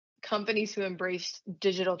companies who embrace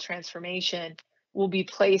digital transformation will be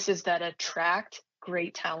places that attract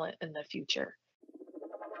great talent in the future.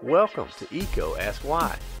 Welcome to ECO Ask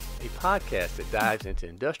Why, a podcast that dives into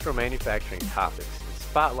industrial manufacturing topics and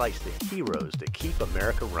spotlights the heroes that keep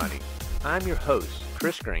America running. I'm your host,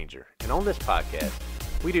 Chris Granger, and on this podcast,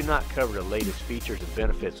 we do not cover the latest features and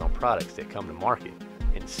benefits on products that come to market.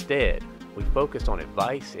 Instead, we focus on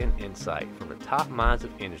advice and insight from the top minds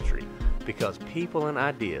of industry because people and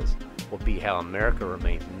ideas will be how America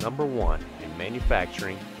remains number one in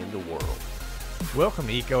manufacturing in the world. Welcome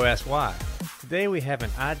to ECO Ask Why. Today we have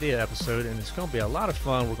an idea episode and it's going to be a lot of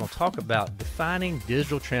fun. We're going to talk about defining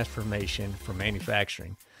digital transformation for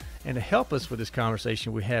manufacturing. And to help us with this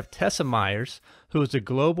conversation, we have Tessa Myers, who is the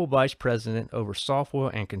Global Vice President over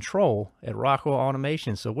Software and Control at Rockwell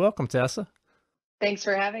Automation. So welcome, Tessa. Thanks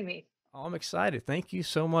for having me. Oh, I'm excited. Thank you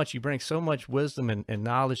so much. You bring so much wisdom and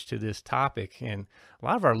knowledge to this topic. And a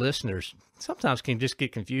lot of our listeners sometimes can just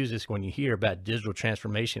get confused as when you hear about digital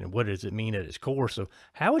transformation and what does it mean at its core. So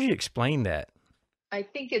how would you explain that? I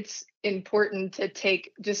think it's important to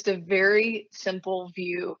take just a very simple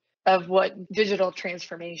view of what digital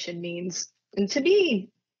transformation means. And to me,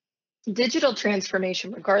 digital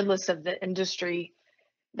transformation, regardless of the industry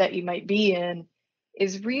that you might be in,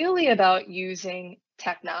 is really about using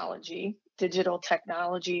technology, digital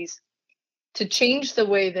technologies, to change the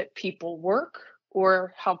way that people work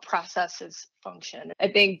or how processes function. I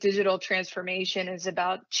think digital transformation is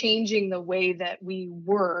about changing the way that we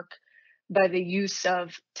work by the use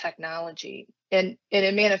of technology. And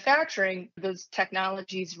in manufacturing, those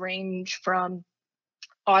technologies range from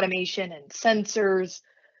automation and sensors,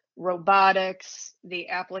 robotics, the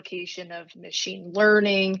application of machine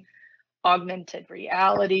learning, augmented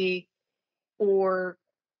reality, or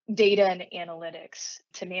data and analytics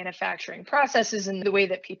to manufacturing processes and the way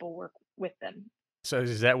that people work with them. So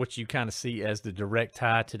is that what you kind of see as the direct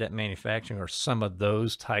tie to that manufacturing, or some of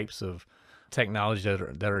those types of technologies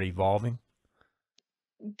that are evolving?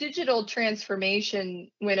 Digital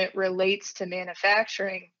transformation, when it relates to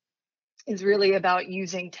manufacturing, is really about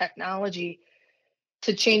using technology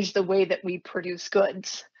to change the way that we produce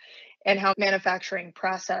goods and how manufacturing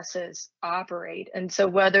processes operate. And so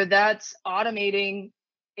whether that's automating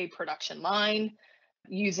a production line,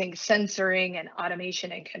 using sensoring and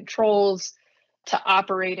automation and controls to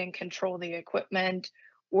operate and control the equipment,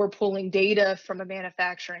 or pulling data from a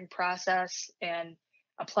manufacturing process and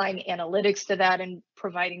applying analytics to that and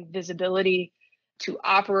providing visibility to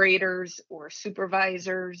operators or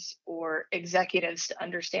supervisors or executives to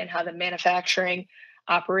understand how the manufacturing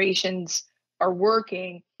operations are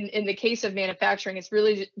working. In the case of manufacturing, it's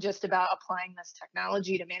really just about applying this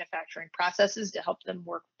technology to manufacturing processes to help them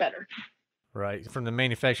work better. Right. From the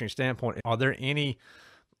manufacturing standpoint, are there any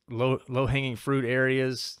low-hanging fruit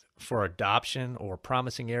areas for adoption or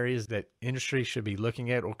promising areas that industry should be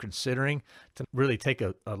looking at or considering to really take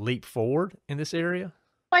a leap forward in this area?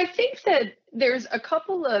 I think that there's a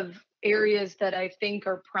couple of areas that I think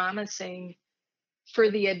are promising for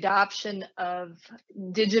the adoption of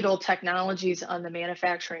digital technologies on the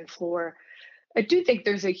manufacturing floor. I do think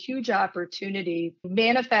there's a huge opportunity.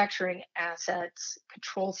 Manufacturing assets,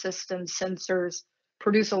 control systems, sensors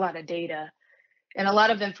produce a lot of data and a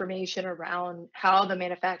lot of information around how the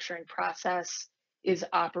manufacturing process is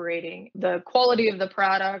operating, the quality of the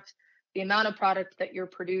product, the amount of product that you're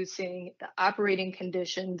producing, the operating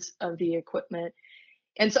conditions of the equipment.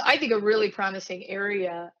 And so I think a really promising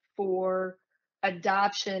area for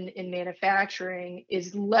adoption in manufacturing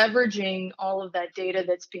is leveraging all of that data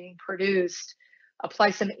that's being produced, apply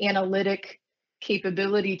some analytic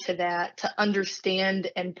capability to that to understand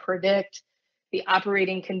and predict the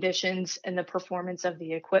operating conditions and the performance of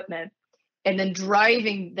the equipment, and then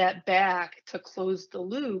driving that back to close the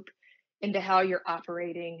loop into how you're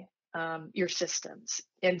operating your systems.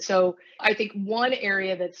 And so I think one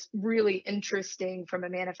area that's really interesting from a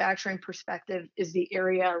manufacturing perspective is the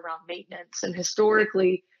area around maintenance. And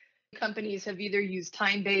historically, companies have either used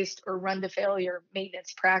time-based or run-to-failure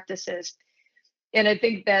maintenance practices. And I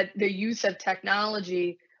think that the use of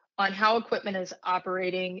technology on how equipment is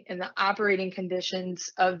operating and the operating conditions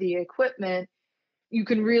of the equipment, you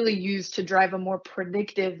can really use to drive a more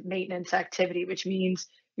predictive maintenance activity, which means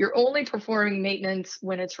you're only performing maintenance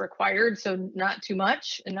when it's required, so not too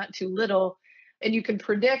much and not too little. And you can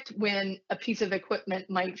predict when a piece of equipment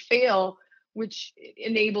might fail, which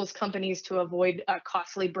enables companies to avoid a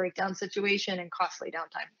costly breakdown situation and costly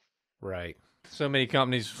downtime. Right. So many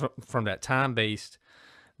companies from that time-based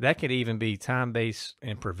that could even be time-based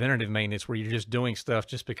and preventative maintenance where you're just doing stuff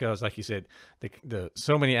just because, like you said, the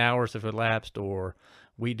so many hours have elapsed, or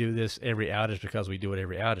we do this every outage because we do it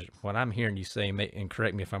every outage. What I'm hearing you say, and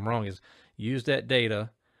correct me if I'm wrong, is use that data,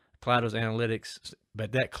 apply those analytics,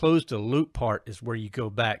 but that close the loop part is where you go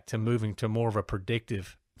back to moving to more of a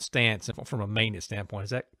predictive stance from a maintenance standpoint. Is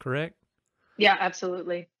that correct? Yeah,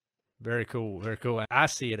 absolutely. Very cool. Very cool. I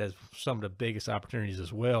see it as some of the biggest opportunities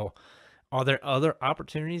as well. Are there other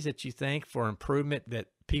opportunities that you think for improvement that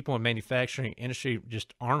people in manufacturing industry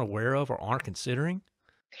just aren't aware of or aren't considering?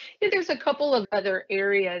 Yeah, there's a couple of other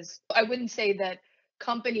areas. I wouldn't say that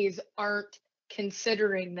companies aren't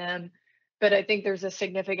considering them, but I think there's a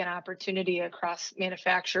significant opportunity across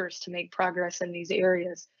manufacturers to make progress in these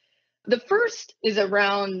areas. The first is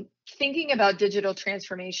around thinking about digital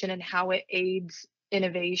transformation and how it aids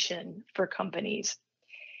innovation for companies.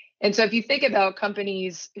 And so if you think about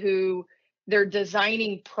companies who they're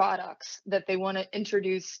designing products that they want to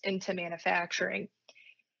introduce into manufacturing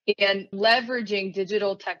and leveraging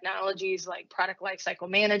digital technologies like product lifecycle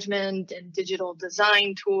management and digital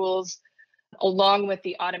design tools, along with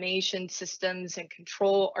the automation systems and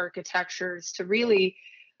control architectures to really,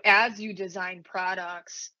 as you design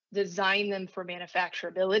products, design them for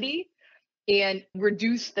manufacturability and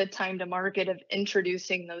reduce the time to market of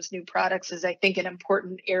introducing those new products is, I think, an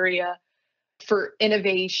important area for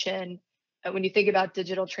innovation when you think about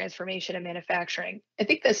digital transformation and manufacturing. I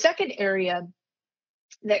think the second area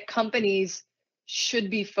that companies should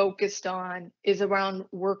be focused on is around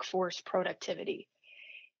workforce productivity.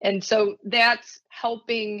 And so that's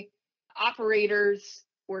helping operators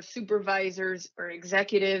or supervisors or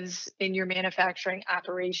executives in your manufacturing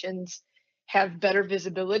operations have better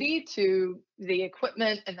visibility to the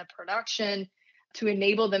equipment and the production to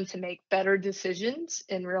enable them to make better decisions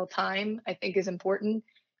in real time, I think is important.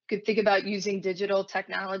 You could think about using digital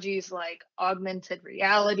technologies like augmented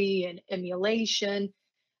reality and emulation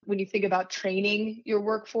when you think about training your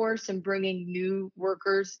workforce and bringing new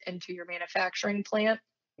workers into your manufacturing plant.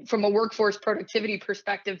 From a workforce productivity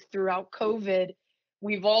perspective throughout COVID,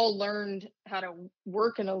 we've all learned how to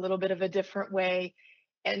work in a little bit of a different way.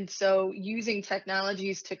 And so using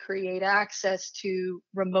technologies to create access to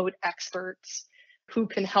remote experts who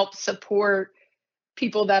can help support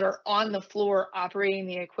people that are on the floor operating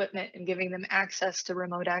the equipment and giving them access to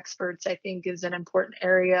remote experts, I think is an important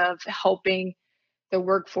area of helping the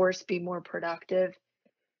workforce be more productive.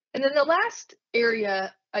 And then the last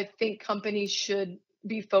area I think companies should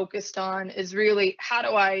be focused on is really how do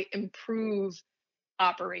I improve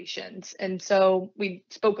operations? And so we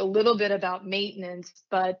spoke a little bit about maintenance,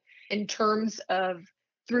 but in terms of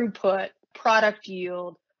throughput, product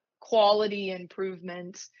yield, quality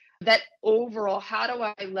improvements, that overall, how do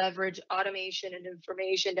I leverage automation and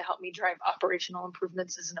information to help me drive operational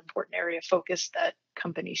improvements is an important area of focus that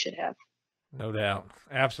companies should have. No doubt.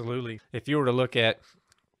 Absolutely. If you were to look at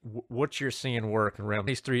what you're seeing work around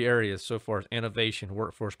these three areas so far as innovation,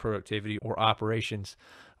 workforce productivity, or operations,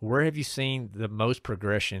 where have you seen the most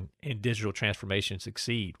progression in digital transformation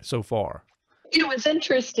succeed so far? You know, what's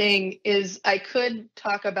interesting is I could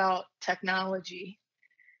talk about technology,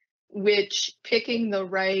 which picking the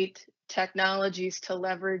right technologies to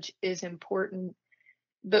leverage is important.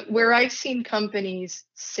 But where I've seen companies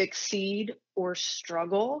succeed or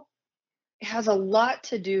struggle has a lot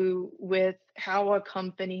to do with how a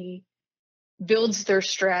company builds their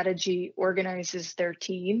strategy, organizes their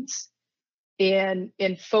teams, and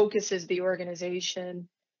focuses the organization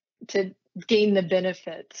to gain the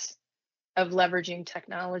benefits of leveraging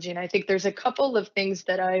technology. And I think there's a couple of things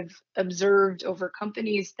that I've observed over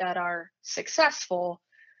companies that are successful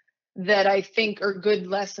that I think are good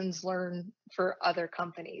lessons learned for other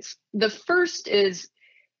companies. The first is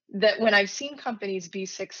that when I've seen companies be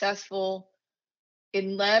successful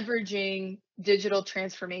in leveraging digital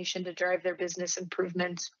transformation to drive their business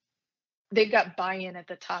improvements, they've got buy-in at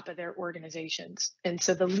the top of their organizations. And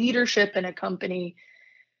so the leadership in a company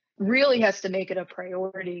really has to make it a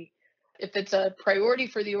priority. If it's a priority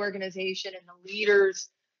for the organization and the leaders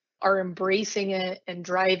are embracing it and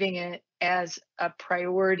driving it as a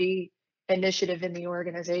priority initiative in the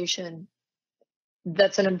organization,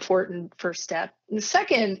 that's an important first step. And the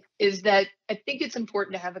second is that I think it's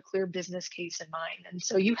important to have a clear business case in mind. And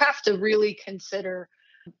so you have to really consider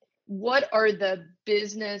what are the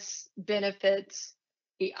business benefits,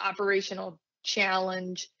 the operational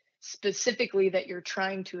challenge specifically that you're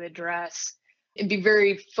trying to address, and be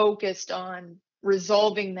very focused on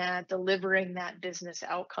resolving that, delivering that business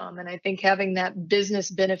outcome. And I think having that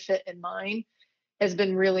business benefit in mind has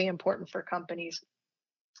been really important for companies.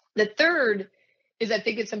 The third is I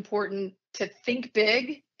think it's important to think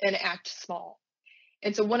big and act small.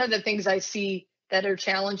 And so one of the things I see that are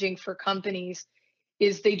challenging for companies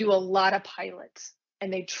is they do a lot of pilots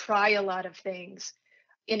and they try a lot of things.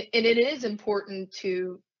 And it is important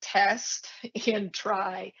to test and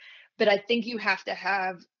try, but I think you have to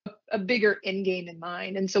have a bigger end game in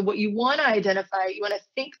mind. And so what you want to identify, you want to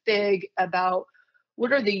think big about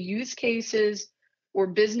what are the use cases or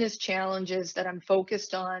business challenges that I'm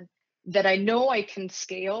focused on that I know I can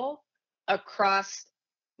scale across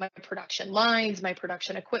my production lines, my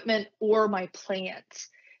production equipment, or my plants.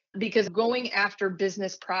 Because going after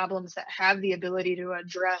business problems that have the ability to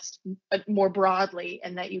address more broadly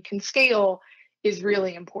and that you can scale is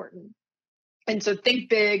really important. And so think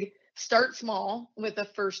big, start small with a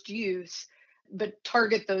first use, but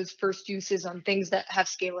target those first uses on things that have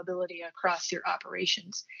scalability across your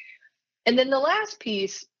operations. And then the last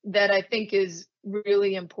piece that I think is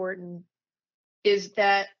really important is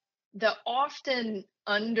that the often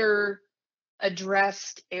under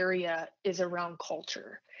addressed area is around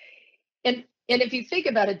culture. And if you think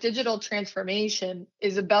about it, digital transformation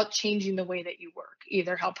is about changing the way that you work,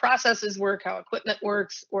 either how processes work, how equipment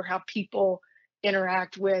works, or how people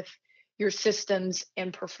interact with your systems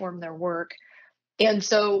and perform their work. And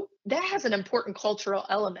so that has an important cultural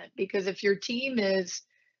element, because if your team is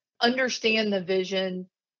understand the vision,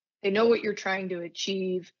 they know what you're trying to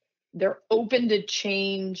achieve, they're open to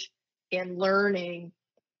change and learning,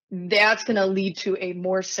 that's going to lead to a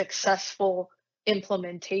more successful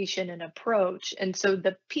implementation and approach. And so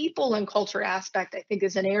the people and culture aspect, I think,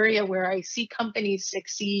 is an area where I see companies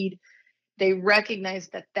succeed. They recognize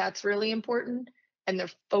that that's really important, and they're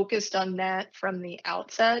focused on that from the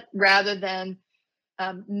outset rather than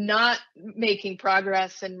not making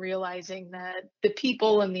progress and realizing that the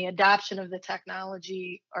people and the adoption of the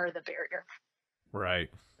technology are the barrier. Right.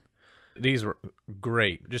 These were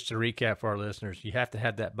great. Just to recap for our listeners, you have to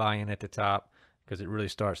have that buy-in at the top, because it really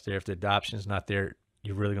starts there. If the adoption is not there,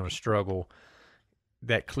 you're really going to struggle.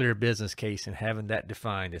 That clear business case and having that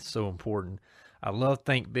defined is so important. I love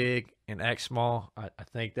think big and act small. I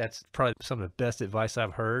think that's probably some of the best advice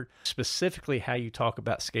I've heard, specifically how you talk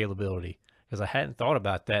about scalability, because I hadn't thought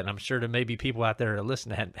about that. And I'm sure there may be people out there that listen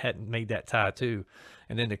that hadn't made that tie too.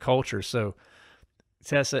 And then the culture. So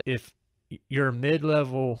Tessa, if you're a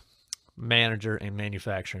mid-level manager in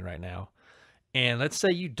manufacturing right now, and let's say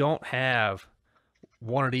you don't have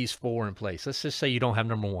one of these four in place. Let's just say you don't have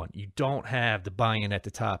number one. You don't have the buy-in at the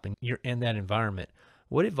top and you're in that environment.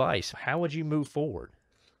 What advice? How would you move forward?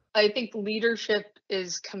 I think leadership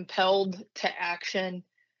is compelled to action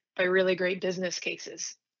by really great business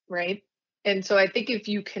cases, right? And so I think if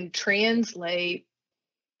you can translate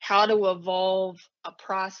how to evolve a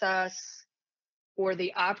process or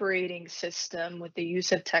the operating system with the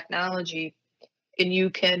use of technology, and you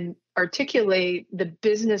can articulate the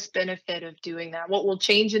business benefit of doing that, what will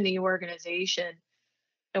change in the organization,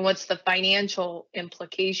 and what's the financial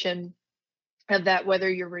implication of that, whether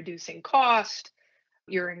you're reducing cost,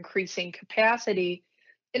 you're increasing capacity.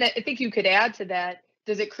 And I think you could add to that,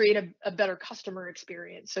 does it create a better customer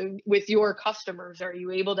experience? So with your customers, are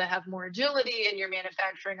you able to have more agility in your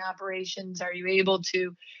manufacturing operations? Are you able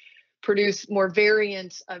to produce more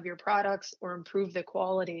variants of your products or improve the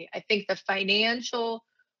quality? I think the financial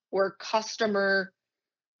or customer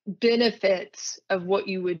benefits of what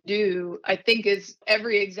you would do, I think, is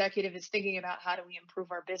every executive is thinking about how do we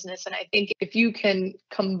improve our business. And I think if you can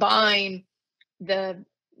combine the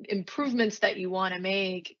improvements that you want to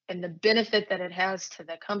make and the benefit that it has to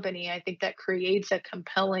the company, I think that creates a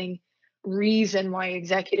compelling reason why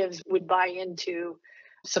executives would buy into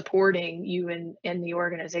supporting you and the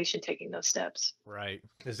organization taking those steps. Right.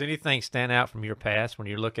 Does anything stand out from your past when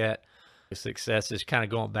you look at the successes, kind of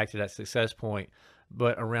going back to that success point,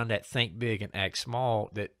 but around that think big and act small,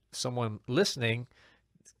 that someone listening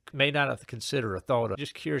may not have considered or thought of?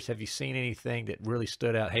 Just curious, have you seen anything that really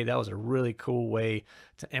stood out? Hey, that was a really cool way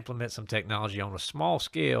to implement some technology on a small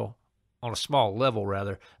scale, on a small level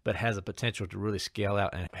rather, but has a potential to really scale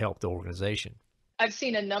out and help the organization? I've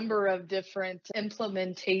seen a number of different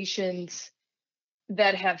implementations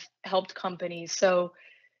that have helped companies. So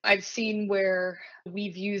I've seen where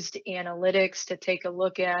we've used analytics to take a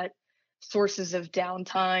look at sources of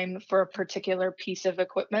downtime for a particular piece of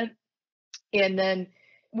equipment. And then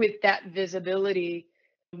with that visibility,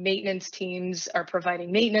 maintenance teams are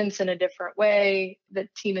providing maintenance in a different way. The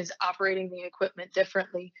team is operating the equipment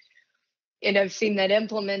differently. And I've seen that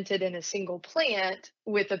implemented in a single plant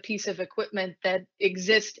with a piece of equipment that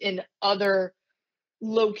exists in other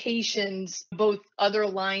locations, both other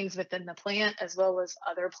lines within the plant as well as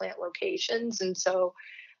other plant locations. And so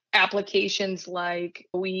applications like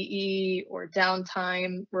OEE or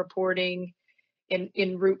downtime reporting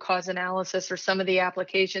in root cause analysis, or some of the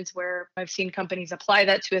applications where I've seen companies apply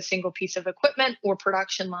that to a single piece of equipment or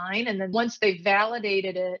production line. And then once they've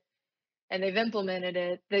validated it and they've implemented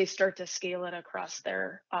it, they start to scale it across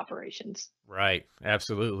their operations. Right.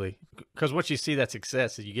 Absolutely. Because once you see that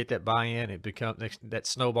success, you get that buy-in, it becomes that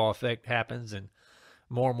snowball effect happens, and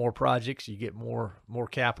more projects, you get more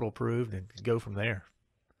capital approved and go from there.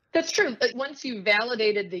 That's true. But once you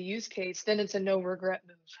validated the use case, then it's a no regret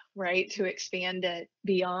move, right? To expand it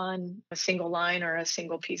beyond a single line or a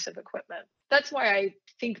single piece of equipment. That's why I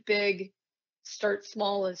think big, start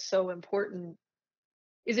small is so important.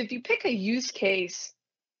 Is if you pick a use case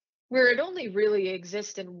where it only really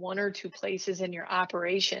exists in one or two places in your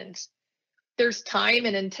operations, there's time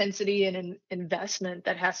and intensity and an investment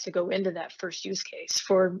that has to go into that first use case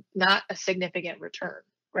for not a significant return,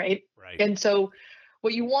 right? Right. And so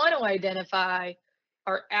what you want to identify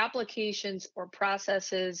are applications or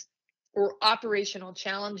processes or operational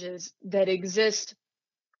challenges that exist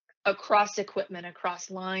across equipment, across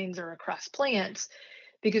lines, or across plants.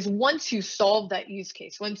 Because once you solve that use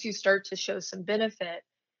case, once you start to show some benefit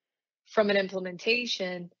from an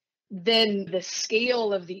implementation, then the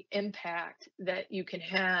scale of the impact that you can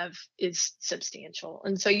have is substantial.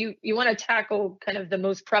 And so you want to tackle kind of the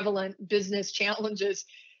most prevalent business challenges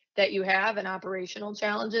that you have and operational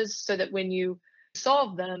challenges, so that when you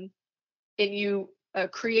solve them and you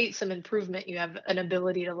create some improvement, you have an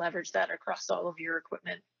ability to leverage that across all of your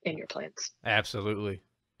equipment in your plants. Absolutely.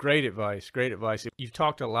 Great advice. Great advice. You've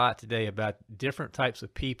talked a lot today about different types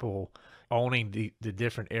of people owning the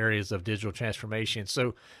different areas of digital transformation.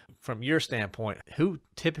 So from your standpoint, who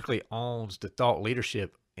typically owns the thought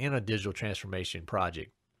leadership in a digital transformation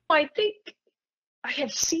project? I think I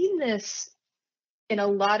have seen this in a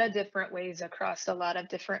lot of different ways across a lot of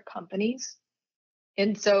different companies.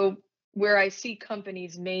 And so where I see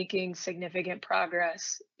companies making significant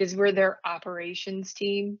progress is where their operations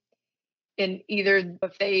team, and either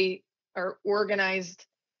if they are organized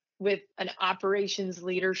with an operations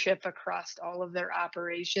leadership across all of their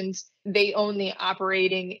operations, they own the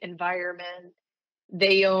operating environment,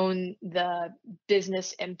 they own the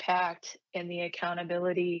business impact and the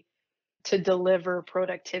accountability to deliver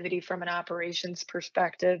productivity from an operations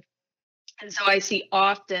perspective. And so I see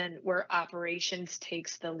often where operations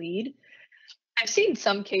takes the lead. I've seen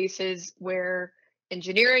some cases where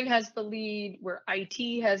engineering has the lead, where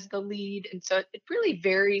IT has the lead. And so it really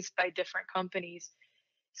varies by different companies.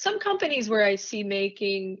 Some companies where I see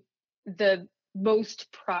making the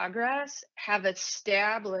most progress have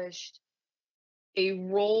established a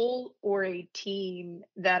role or a team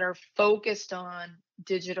that are focused on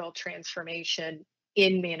digital transformation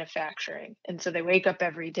in manufacturing. And so they wake up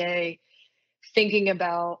every day thinking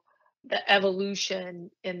about the evolution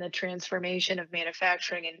in the transformation of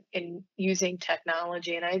manufacturing and using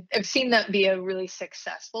technology. And I've seen that be a really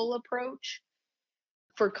successful approach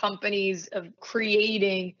for companies of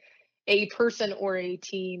creating a person or a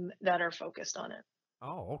team that are focused on it.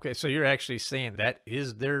 Oh, okay. So you're actually saying that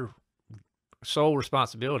is their sole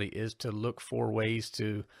responsibility, is to look for ways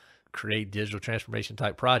to create digital transformation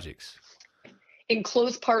type projects In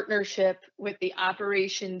close partnership with the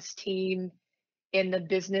operations team and the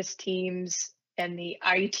business teams and the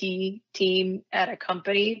IT team at a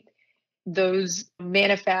company. Those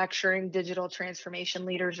manufacturing digital transformation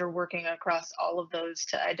leaders are working across all of those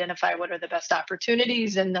to identify what are the best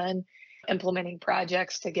opportunities, and then implementing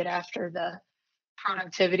projects to get after the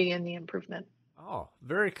productivity and the improvement. Oh,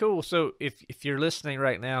 very cool. So if you're listening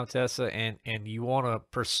right now, Tessa, and you want to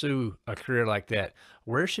pursue a career like that,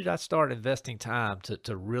 where should I start investing time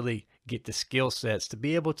to really get the skill sets to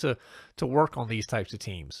be able to work on these types of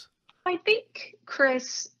teams? I think,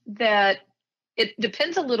 Chris, that it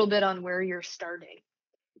depends a little bit on where you're starting,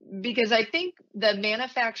 because I think the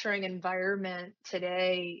manufacturing environment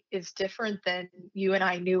today is different than you and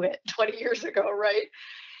I knew it 20 years ago, right?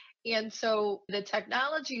 And so the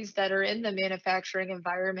technologies that are in the manufacturing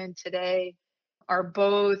environment today are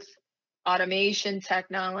both automation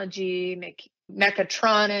technology,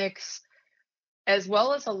 mechatronics, as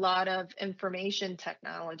well as a lot of information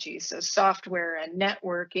technology. So software and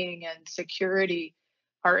networking and security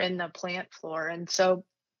are in the plant floor. And so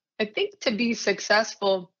I think to be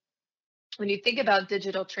successful, when you think about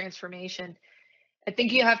digital transformation, I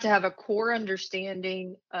think you have to have a core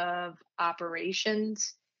understanding of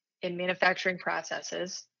operations in manufacturing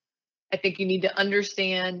processes. I think you need to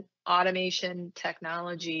understand automation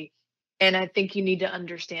technology, and I think you need to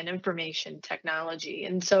understand information technology.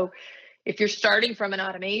 And so if you're starting from an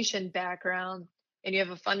automation background, and you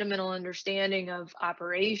have a fundamental understanding of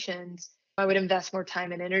operations, I would invest more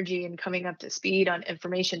time and energy in coming up to speed on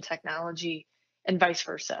information technology and vice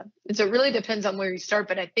versa. And so it really depends on where you start,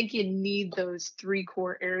 but I think you need those three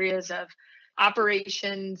core areas of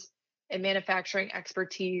operations and manufacturing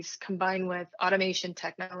expertise combined with automation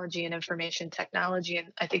technology and information technology. And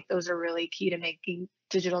I think those are really key to making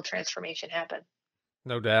digital transformation happen.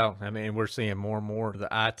 No doubt. I mean, we're seeing more and more of the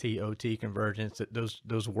IT OT convergence, that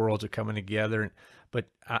those worlds are coming together. But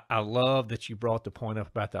I love that you brought the point up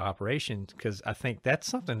about the operations, because I think that's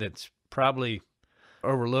something that's probably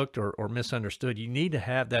overlooked or misunderstood. You need to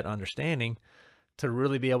have that understanding to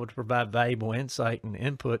really be able to provide valuable insight and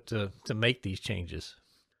input to make these changes.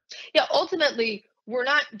 Yeah, ultimately, we're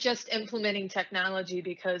not just implementing technology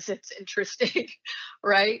because it's interesting,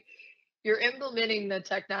 right? You're implementing the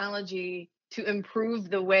technology to improve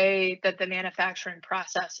the way that the manufacturing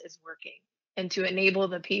process is working and to enable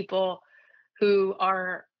the people who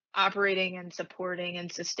are operating and supporting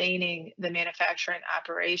and sustaining the manufacturing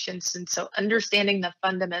operations. And so understanding the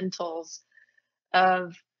fundamentals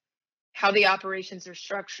of how the operations are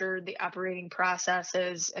structured, the operating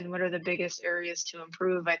processes, and what are the biggest areas to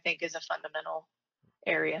improve, I think is a fundamental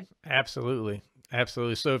area. Absolutely.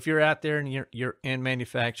 Absolutely. So if you're out there and you're in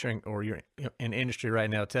manufacturing or you're in industry right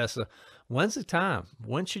now, Tessa, when's the time?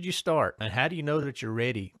 When should you start? And how do you know that you're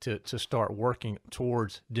ready to start working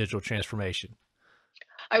towards digital transformation?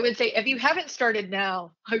 I would say if you haven't started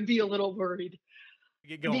now, I'd be a little worried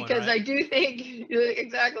Get going, because right? I do think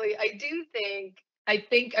exactly. I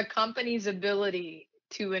think a company's ability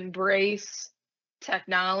to embrace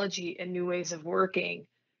technology and new ways of working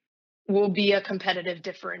will be a competitive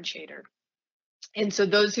differentiator. And so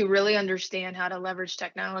those who really understand how to leverage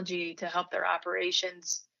technology to help their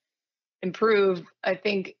operations improve, I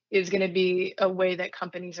think is going to be a way that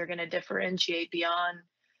companies are going to differentiate beyond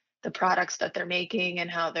the products that they're making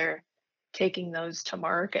and how they're taking those to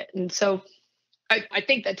market. And so I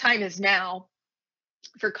think the time is now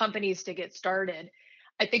for companies to get started.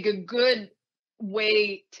 I think a good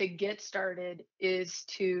way to get started is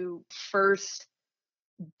to first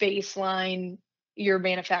baseline your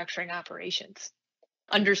manufacturing operations,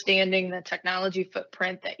 understanding the technology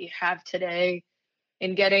footprint that you have today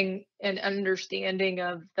and getting an understanding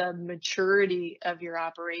of the maturity of your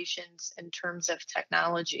operations in terms of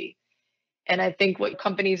technology. And I think what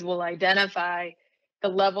companies will identify the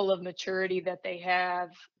level of maturity that they have,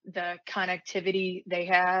 the connectivity they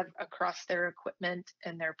have across their equipment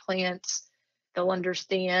and their plants. They'll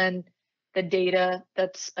understand the data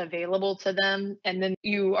that's available to them. And then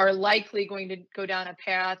you are likely going to go down a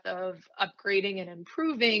path of upgrading and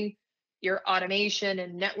improving your automation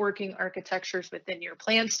and networking architectures within your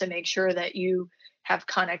plants to make sure that you have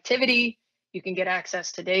connectivity, you can get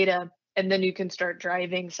access to data, and then you can start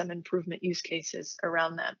driving some improvement use cases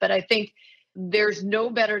around that. But I think there's no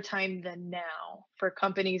better time than now for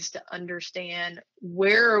companies to understand,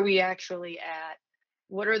 where are we actually at?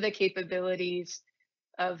 What are the capabilities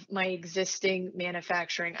of my existing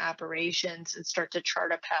manufacturing operations, and start to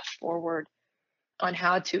chart a path forward on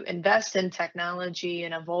how to invest in technology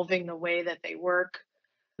and evolving the way that they work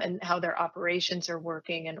and how their operations are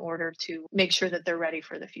working in order to make sure that they're ready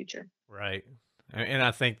for the future. Right. And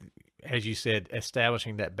I think, as you said,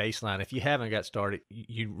 establishing that baseline, if you haven't got started,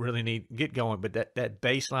 you really need to get going. But that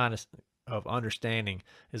baseline of understanding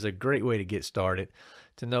is a great way to get started,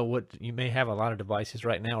 to know what you may have. A lot of devices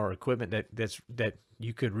right now or equipment that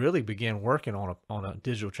you could really begin working on a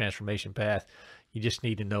digital transformation path. You just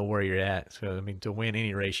need to know where you're at. So, I mean, to win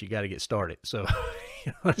any race, you got to get started. So,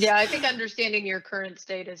 yeah, I think understanding your current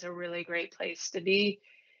state is a really great place to be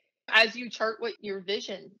as you chart what your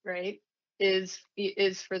vision, right, is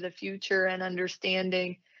for the future, and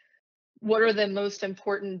understanding what are the most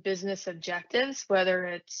important business objectives, whether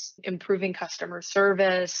it's improving customer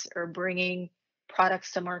service or bringing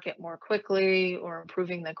products to market more quickly or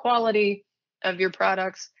improving the quality of your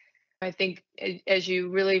products. I think as you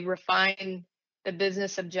really refine the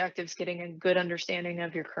business objectives, getting a good understanding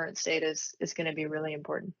of your current state is going to be really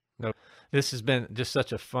important. No, this has been just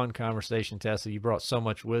such a fun conversation, Tessa. You brought so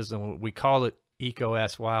much wisdom. We call it ECO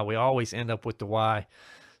Ask Why. We always end up with the why.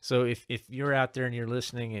 So if you're out there and you're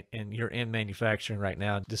listening and you're in manufacturing right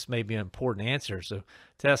now, this may be an important answer. So,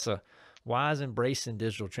 Tessa, why is embracing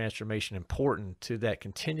digital transformation important to that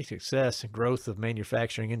continued success and growth of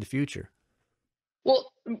manufacturing in the future?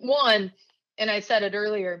 Well, one, and I said it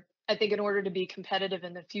earlier, I think in order to be competitive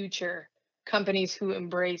in the future, companies who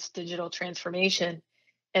embrace digital transformation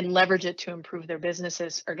and leverage it to improve their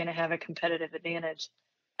businesses are going to have a competitive advantage.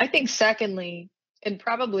 I think secondly, and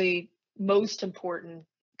probably most important,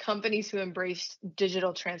 companies who embrace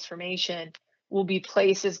digital transformation will be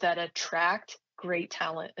places that attract great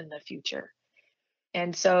talent in the future.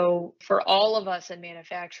 And so for all of us in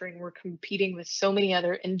manufacturing, we're competing with so many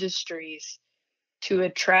other industries to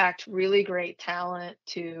attract really great talent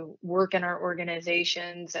to work in our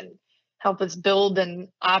organizations and help us build and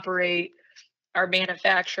operate our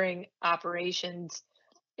manufacturing operations.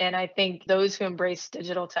 And I think those who embrace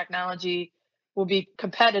digital technology will be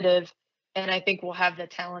competitive, and I think will have the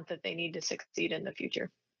talent that they need to succeed in the future.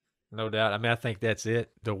 No doubt. I mean, I think that's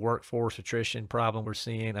it. The workforce attrition problem we're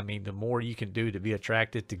seeing. I mean, the more you can do to be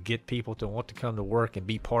attracted to get people to want to come to work and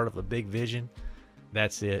be part of a big vision,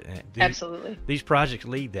 that's it. And Absolutely. These projects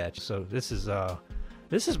lead that. So this has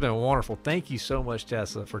been wonderful. Thank you so much,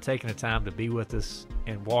 Tessa, for taking the time to be with us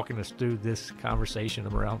and walking us through this conversation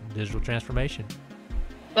around digital transformation.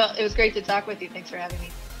 Well, it was great to talk with you. Thanks for having me.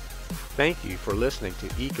 Thank you for listening to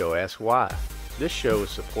ECO Ask Why. This show is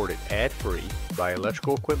supported ad-free by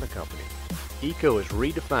Electrical Equipment Company. ECO is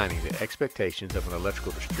redefining the expectations of an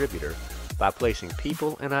electrical distributor by placing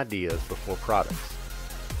people and ideas before products.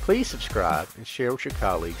 Please subscribe and share with your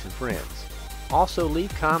colleagues and friends. Also,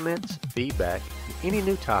 leave comments, feedback, and any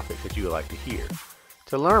new topics that you would like to hear.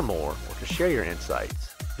 To learn more or to share your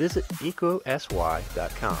insights, visit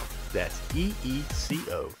ecosky.com. That's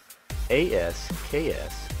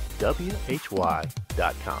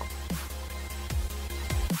EECOASKSWHY.com.